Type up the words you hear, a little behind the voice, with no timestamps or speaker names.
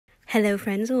Hello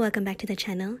friends, welcome back to the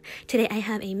channel. Today I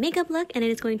have a makeup look and it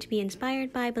is going to be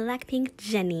inspired by BLACKPINK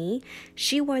Jennie.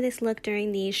 She wore this look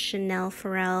during the Chanel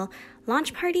Pharrell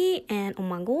launch party and oh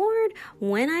my god,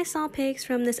 when I saw pics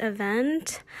from this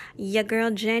event, your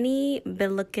girl Jennie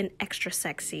been looking extra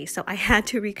sexy, so I had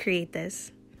to recreate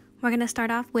this. We're going to start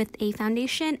off with a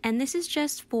foundation, and this is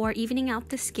just for evening out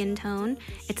the skin tone.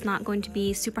 It's not going to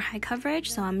be super high coverage,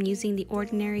 so I'm using the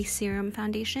Ordinary Serum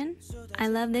Foundation. I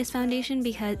love this foundation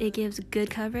because it gives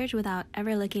good coverage without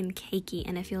ever looking cakey,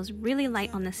 and it feels really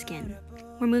light on the skin.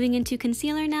 We're moving into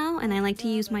concealer now, and I like to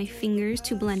use my fingers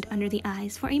to blend under the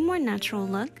eyes for a more natural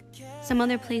look. Some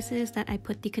other places that I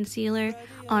put the concealer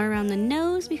are around the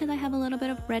nose because I have a little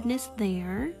bit of redness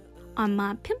there, on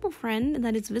my pimple friend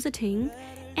that is visiting,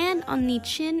 and on the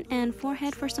chin and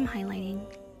forehead for some highlighting.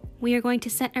 We are going to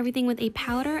set everything with a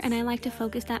powder, and I like to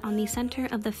focus that on the center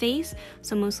of the face,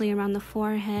 so mostly around the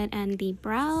forehead and the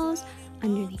brows,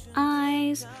 under the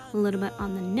eyes, a little bit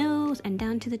on the nose, and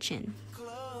down to the chin.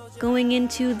 Going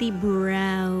into the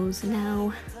brows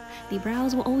now. The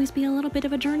brows will always be a little bit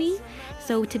of a journey,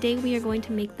 so today we are going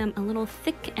to make them a little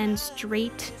thick and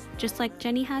straight, just like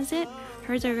Jennie has it.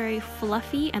 Hers are very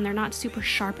fluffy and they're not super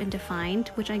sharp and defined,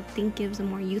 which I think gives a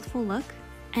more youthful look.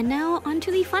 And now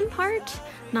onto the fun part.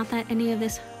 Not that any of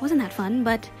this wasn't that fun,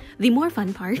 but the more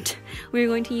fun part. We're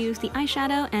going to use the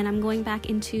eyeshadow, and I'm going back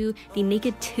into the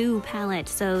Naked 2 palette.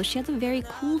 So she has a very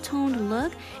cool toned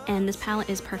look, and this palette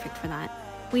is perfect for that.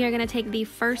 We are going to take the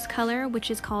first color, which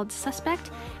is called Suspect,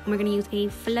 and we're going to use a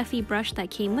fluffy brush that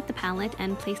came with the palette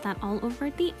and place that all over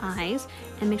the eyes,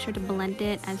 and make sure to blend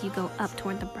it as you go up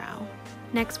toward the brow.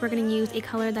 Next, we're going to use a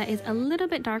color that is a little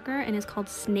bit darker and is called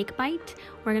Snakebite.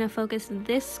 We're going to focus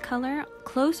this color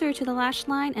closer to the lash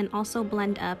line and also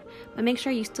blend up, but make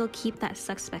sure you still keep that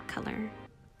Suspect color.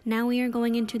 Now we are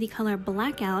going into the color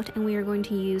Blackout, and we are going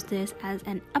to use this as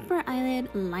an upper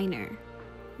eyelid liner.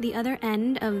 The other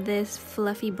end of this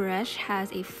fluffy brush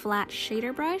has a flat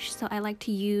shader brush, so I like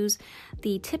to use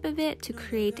the tip of it to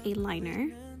create a liner.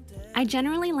 I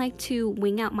generally like to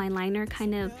wing out my liner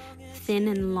kind of thin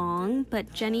and long,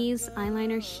 but Jennie's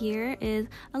eyeliner here is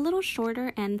a little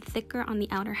shorter and thicker on the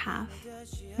outer half.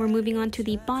 We're moving on to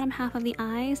the bottom half of the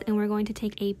eyes, and we're going to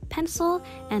take a pencil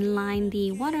and line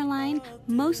the waterline,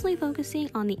 mostly focusing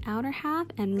on the outer half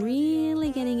and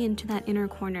really getting into that inner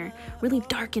corner. Really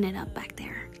darken it up back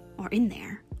there, or in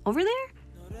there, over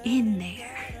there, in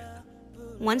there.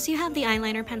 Once you have the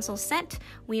eyeliner pencil set,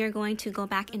 we are going to go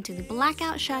back into the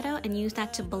Blackout shadow and use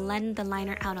that to blend the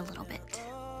liner out a little bit.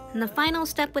 And the final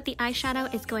step with the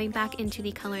eyeshadow is going back into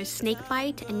the color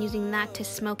Snakebite and using that to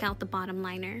smoke out the bottom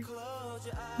liner.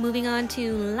 Moving on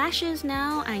to lashes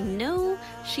now. I know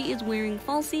she is wearing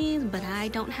falsies, but I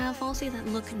don't have falsies that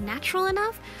look natural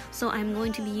enough, so I'm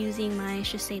going to be using my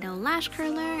Shiseido lash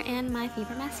curler and my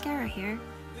favorite mascara here.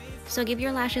 So give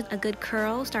your lashes a good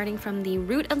curl, starting from the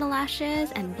root of the lashes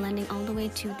and blending all the way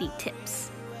to the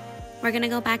tips. We're going to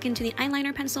go back into the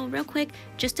eyeliner pencil real quick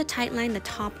just to tightline the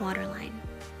top waterline.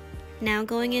 Now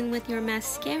going in with your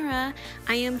mascara,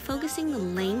 I am focusing the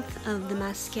length of the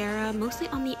mascara mostly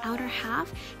on the outer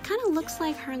half. Kind of looks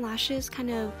like her lashes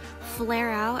kind of flare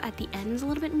out at the ends a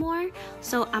little bit more.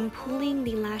 So I'm pulling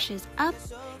the lashes up,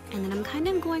 and then I'm kind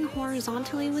of going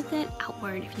horizontally with it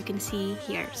outward, if you can see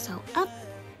here. So up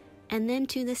and then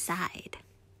to the side.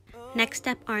 Next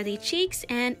step are the cheeks,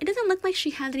 and it doesn't look like she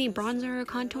has any bronzer or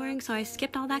contouring, so I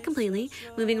skipped all that completely.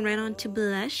 Moving right on to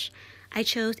blush. I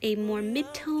chose a more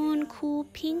mid-tone cool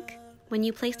pink. When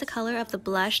you place the color of the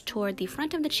blush toward the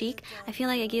front of the cheek, I feel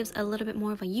like it gives a little bit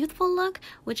more of a youthful look,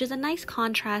 which is a nice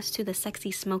contrast to the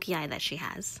sexy smoky eye that she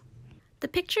has. The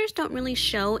pictures don't really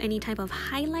show any type of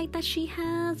highlight that she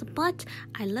has, but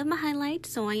I love my highlight,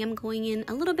 so I am going in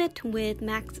a little bit with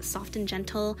MAC's Soft and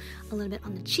Gentle, a little bit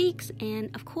on the cheeks, and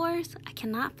of course, I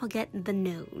cannot forget the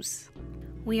nose.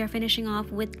 We are finishing off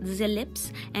with the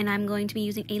lips, and I'm going to be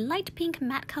using a light pink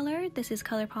matte color. This is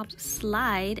ColourPop's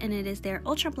Slide, and it is their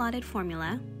Ultra Blotted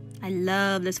formula. I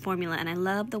love this formula, and I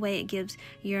love the way it gives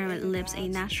your lips a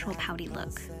natural pouty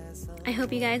look. I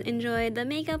hope you guys enjoyed the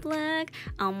makeup look.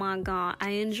 Oh my god, I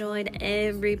enjoyed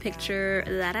every picture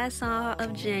that I saw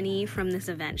of Jennie from this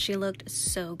event. She looked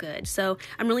so good. So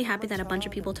I'm really happy that a bunch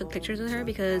of people took pictures with her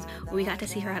because we got to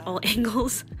see her at all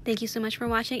angles. Thank you so much for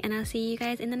watching, and I'll see you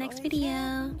guys in the next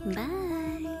video. Bye!